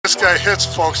guy hits,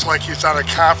 folks, like he's on a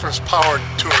conference power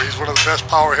tour. He's one of the best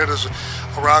power hitters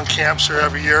around camps here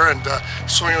every year, and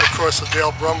swinging, of course, the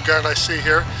Dale Brumgard I see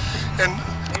here. And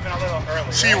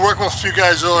see you working with a few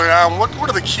guys earlier on. What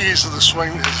are the keys to the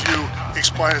swing as you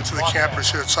explain it to the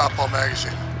campers here at Softball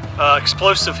Magazine?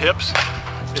 Explosive hips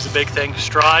is a big thing.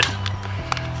 Stride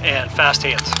and fast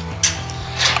hands.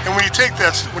 And when you take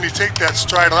that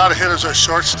stride, a lot of hitters are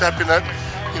short stepping it.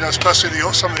 You know, especially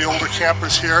some of the older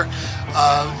campers here.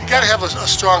 You got to have a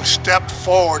strong step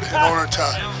forward in order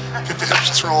to get the hips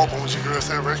to throw open. Would you agree with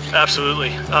that, Rick? Absolutely.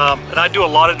 And I do a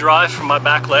lot of drive from my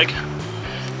back leg.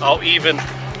 I'll even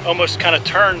almost kind of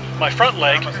turn my front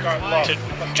leg to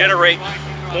generate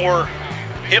more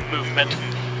hip movement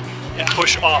and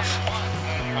push off.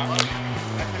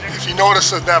 If you notice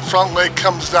that front leg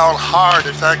comes down hard,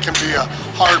 if that can be a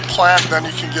hard plant, then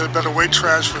you can get a better weight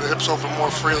transfer, the hips open more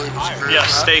freely. Would you agree with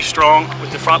that? Stay strong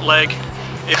with the front leg.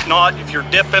 If not, if you're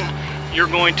dipping, you're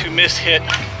going to miss hit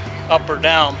up or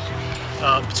down.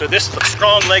 So this is a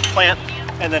strong leg plant,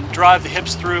 and then drive the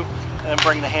hips through, and then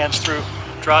bring the hands through.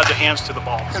 Drive the hands to the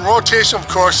ball. And rotation, of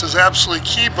course, is absolutely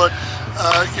key, but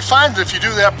you find that if you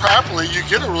do that properly, you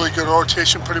get a really good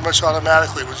rotation pretty much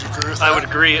automatically. Would you agree with that? I would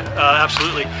agree,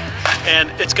 absolutely. And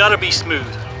it's got to be smooth.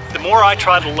 The more I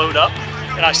try to load up,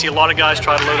 and I see a lot of guys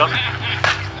try to load up,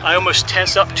 I almost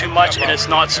tense up too much and it's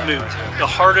not smooth. The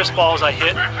hardest balls I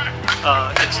hit,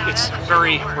 it's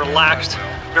very relaxed,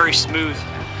 very smooth.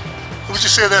 Would you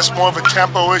say that's more of a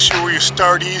tempo issue where you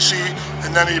start easy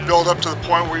and then you build up to the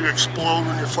point where you explode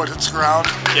when your foot hits the ground?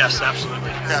 Yes, absolutely.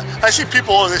 Yeah, I see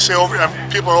people, they say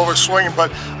people are over swinging,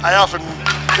 but I often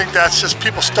think that's just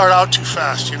people start out too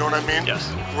fast, you know what I mean?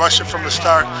 Yes. Rush it from the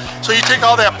start. So you take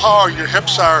all that power, you're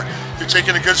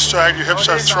taking a good stride, your hips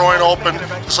are throwing open,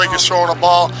 just like you're throwing a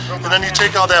ball, and then you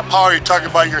take all that power, you talk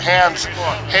about your hands.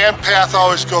 Hand path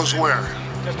always goes where?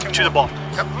 To the ball.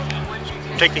 Yep.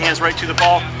 Take the hands right to the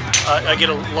ball. I get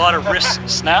a lot of wrist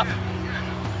snap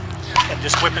and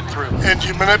just whip it through. And do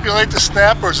you manipulate the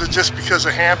snap, or is it just because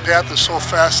the hand path is so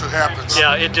fast it happens?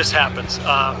 Yeah, it just happens.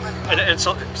 And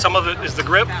so some of it is the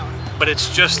grip, but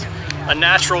it's just a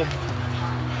natural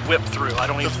whip through. I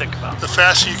don't even think about it. The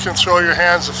faster you can throw your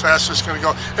hands, the faster it's going to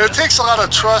go. And it takes a lot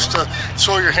of trust to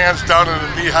throw your hands down in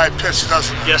a knee-high pitch,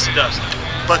 doesn't it? Yes, it does.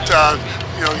 But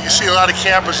you know, you see a lot of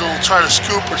campers that will try to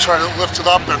scoop or try to lift it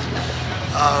up and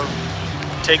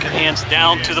take your hands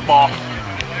down to the ball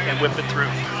and whip it through.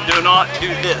 Do not do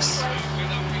this.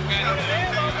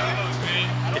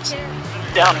 It's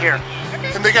down here.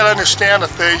 And they got to understand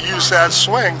if they use that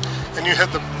swing and you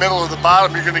hit the middle of the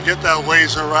bottom, you're going to get that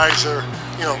laser riser,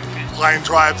 you know, line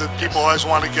drive that people always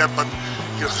want to get, but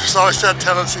you know, there's always that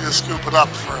tendency to scoop it up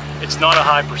for. It's not a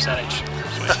high percentage.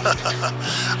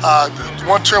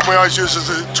 One term we always use is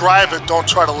drive it, don't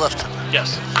try to lift it.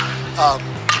 Yes.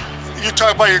 You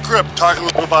talk about your grip. Talk a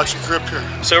little bit about your grip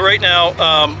here. So right now,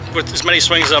 with as many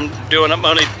swings as I'm doing, I'm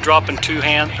only dropping two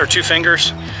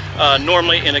fingers.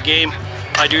 Normally in a game,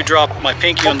 I do drop my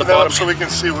pinky on the bottom. So we can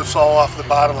see what's all off the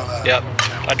bottom of that. Yep.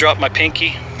 I drop my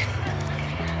pinky.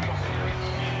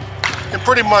 And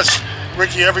pretty much,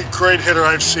 Ricky, every great hitter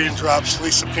I've seen drops at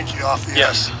least a pinky off the end.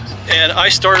 Yes. And I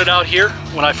started out here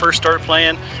when I first started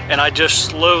playing, and I just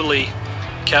slowly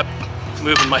kept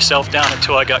moving myself down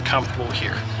until I got comfortable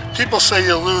here. People say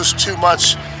you lose too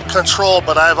much control,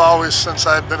 but I've always, since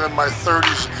I've been in my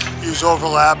 30s, used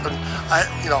overlap, and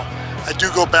I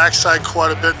do go backside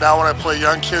quite a bit now when I play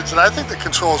young kids, and I think the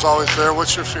control is always there.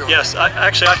 What's your feeling? Yes,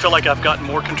 I feel like I've gotten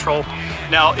more control.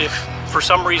 Now, if for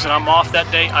some reason I'm off that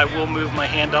day, I will move my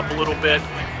hand up a little bit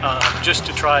just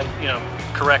to try,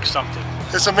 correct something.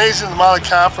 It's amazing the amount of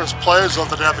conference players though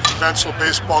that have a conventional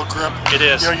baseball grip. It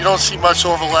is. You don't see much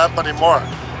overlap anymore.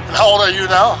 And how old are you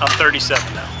now? I'm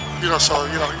 37 now. So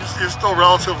you're still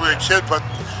relatively a kid, but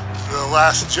the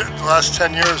last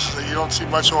 10 years you don't see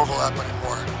much overlap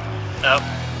anymore.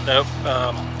 Nope.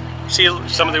 See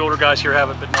some of the older guys here have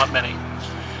it, but not many.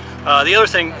 The other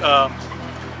thing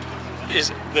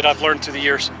is that I've learned through the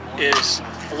years is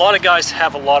a lot of guys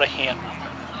have a lot of hand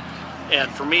movement,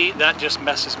 and for me that just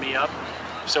messes me up.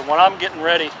 So when I'm getting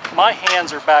ready, my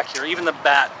hands are back here. Even the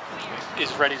bat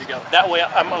is ready to go. That way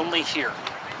I'm only here,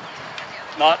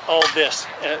 not all this.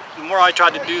 The more I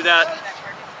tried to do that,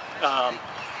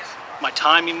 my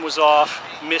timing was off,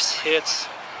 missed hits,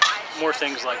 more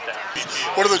things like that.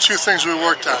 What are the two things we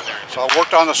worked on? So I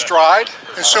worked on the stride.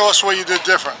 And show us what you did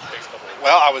different.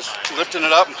 Well, I was lifting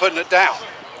it up and putting it down,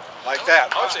 like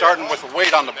that. I was starting with a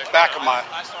weight on the back of my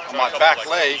back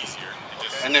leg,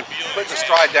 and then putting the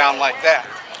stride down like that.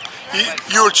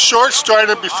 You were short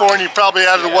strided before, and you probably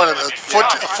added what, a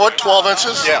foot, 12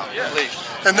 inches? Yeah, at least.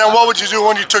 And then what would you do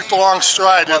when you took the long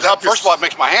stride? Well, first of all, it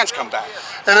makes my hands come back.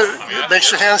 And it makes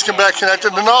your hands come back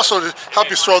connected, and also to help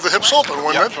you throw the hips open,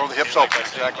 wouldn't it? Throw the hips open,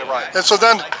 exactly right. And so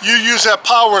then you use that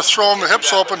power throwing the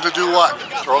hips open to do what?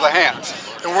 Throw the hands.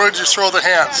 And where did you throw the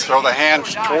hands? Throw the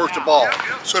hands towards the ball.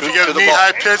 So if you get a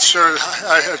knee-high pitch or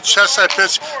a chest-high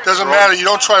pitch, doesn't matter. You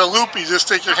don't try to loop, you just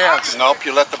take your hands. Nope,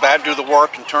 you let the bat do the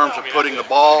work in terms of putting the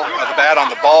bat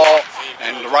on the ball,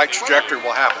 and the right trajectory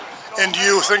will happen. And do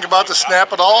you think about the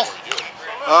snap at all?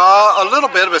 A little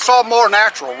bit, but it's all more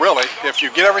natural, really. If you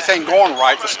get everything going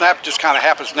right, the snap just kind of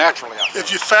happens naturally.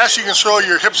 If you fast, you can throw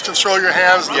your hips, can throw your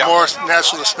hands, the more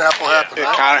natural the snap will happen. It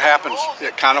kind of happens.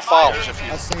 It kind of follows.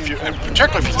 And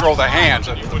particularly if you throw the hands,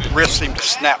 the wrists seem to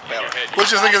snap better. What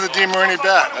did you think of the DeMarini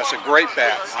bat? That's a great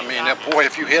bat. I mean, boy,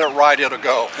 if you hit it right, it'll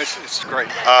go. It's great.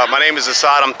 My name is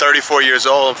Assad. I'm 34 years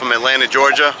old. I'm from Atlanta,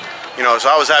 Georgia. You know, so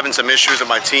I was having some issues with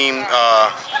my team.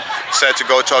 Said to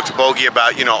go talk to Bogey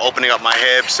about, you know, opening up my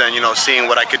hips and, you know, seeing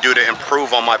what I could do to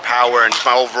improve on my power and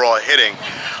my overall hitting.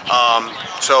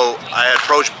 So I had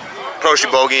approached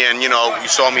you, Bogey, and, you know, you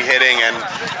saw me hitting and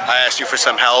I asked you for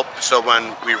some help. So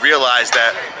when we realized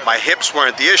that my hips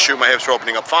weren't the issue, my hips were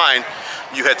opening up fine,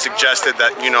 you had suggested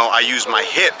that, you know, I use my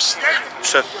hips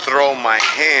to throw my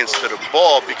hands to the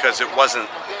ball because it wasn't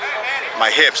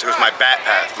my hips, it was my bat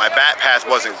path. My bat path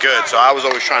wasn't good, so I was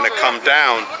always trying to come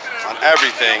down on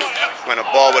everything. When a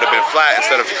ball would have been flat,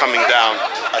 instead of coming down,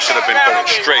 I should have been going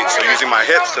straight. So using my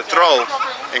hips to throw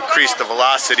increased the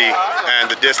velocity and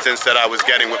the distance that I was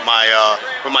getting with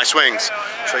my swings.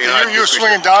 So you know, you were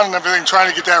swinging down and everything, trying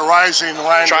to get that rising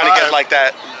line. Trying to get like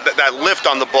that lift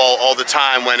on the ball all the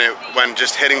time when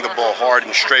just hitting the ball hard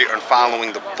and straight and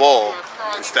following the ball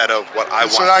instead of what I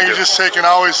want to do. So now you're just taking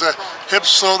always the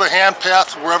hips, throw the hand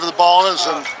path wherever the ball is,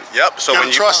 and yep. So when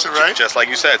you trust it, right? Just like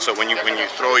you said. So when you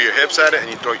throw your hips at it and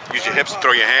you use your hips to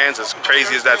throw your hands, as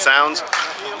crazy as that sounds,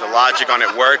 the logic on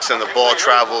it works and the ball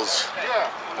travels.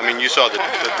 I mean, you saw the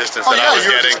distance that I was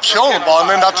getting. Just killing the ball. And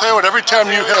then I'll tell you what, every time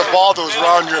you hit a ball that was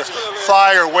around your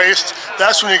thigh or waist,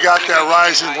 that's when you got that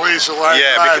rising laser line.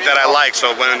 Yeah, because that I like.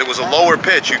 So when it was a lower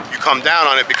pitch, you come down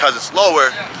on it because it's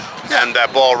lower, and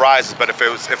that ball rises. But if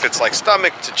it's like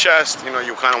stomach to chest, you know,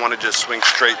 you kind of want to just swing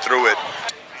straight through it.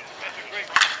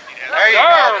 There you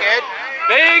go, kid.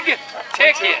 Big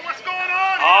ticket.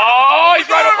 Oh, he's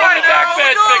right up on the back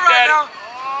bench, Big Daddy.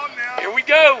 Here we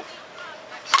go.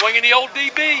 Swinging the old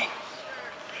DB.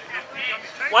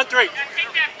 1-3.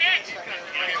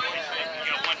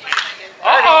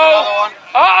 Uh-oh.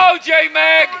 Uh-oh,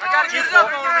 J-Mag.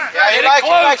 Yeah, he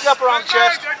likes up around the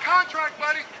chest.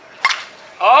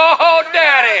 Oh,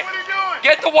 Daddy.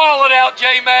 Get the wallet out,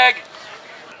 J-Mag.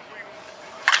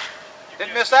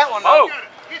 Didn't miss that one, Oh, though.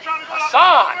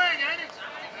 Hassan.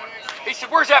 He said,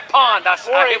 where's that pond? I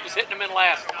was hitting him in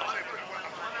last.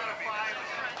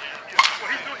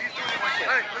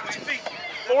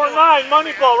 4-9,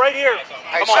 money ball right here.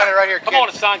 Hey, set it right here, kid. Come on,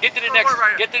 Hassan. Get to the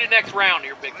next round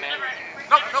here, big man.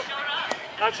 Nope.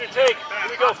 That's your take. Here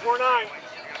we go, 4-9.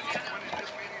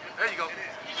 There you go.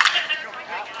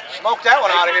 Smoke that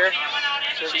one out of here.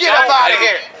 Get up out of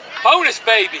here. Bonus,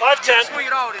 baby. 5-10. Swing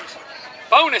it all these.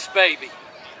 Bonus, baby.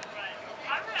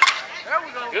 There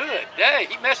we go. Good. Hey,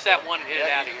 he missed that one and hit it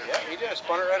out of here. Yeah, he did.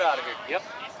 Spun it right out of here. Yep.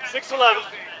 6-11.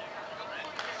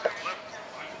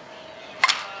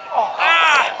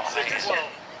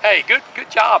 Hey, good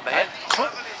job, man. Good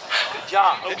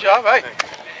job. Good job, hey.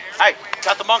 Hey,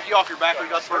 got the monkey off your back. We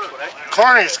got the first one, eh?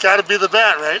 Corny's got to be the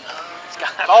bat, right?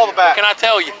 All the back. What can I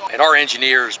tell you? And our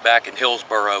engineers back in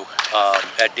Hillsboro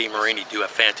at DeMarini do a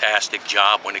fantastic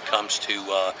job when it comes to,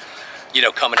 you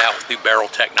know, coming out with new barrel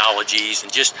technologies,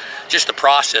 and just the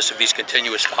process of these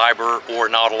continuous fiber or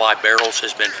Nautilite barrels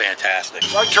has been fantastic.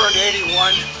 I turned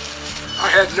 81. I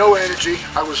had no energy.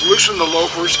 I was loosening the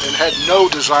loafers and had no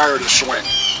desire to swing.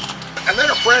 And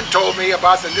then a friend told me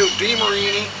about the new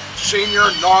DeMarini Senior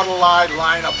Nautilite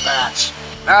line of bats.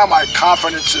 Now my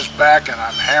confidence is back and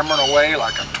I'm hammering away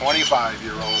like a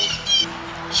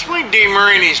 25-year-old. Swing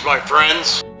DeMarinis, my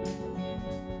friends.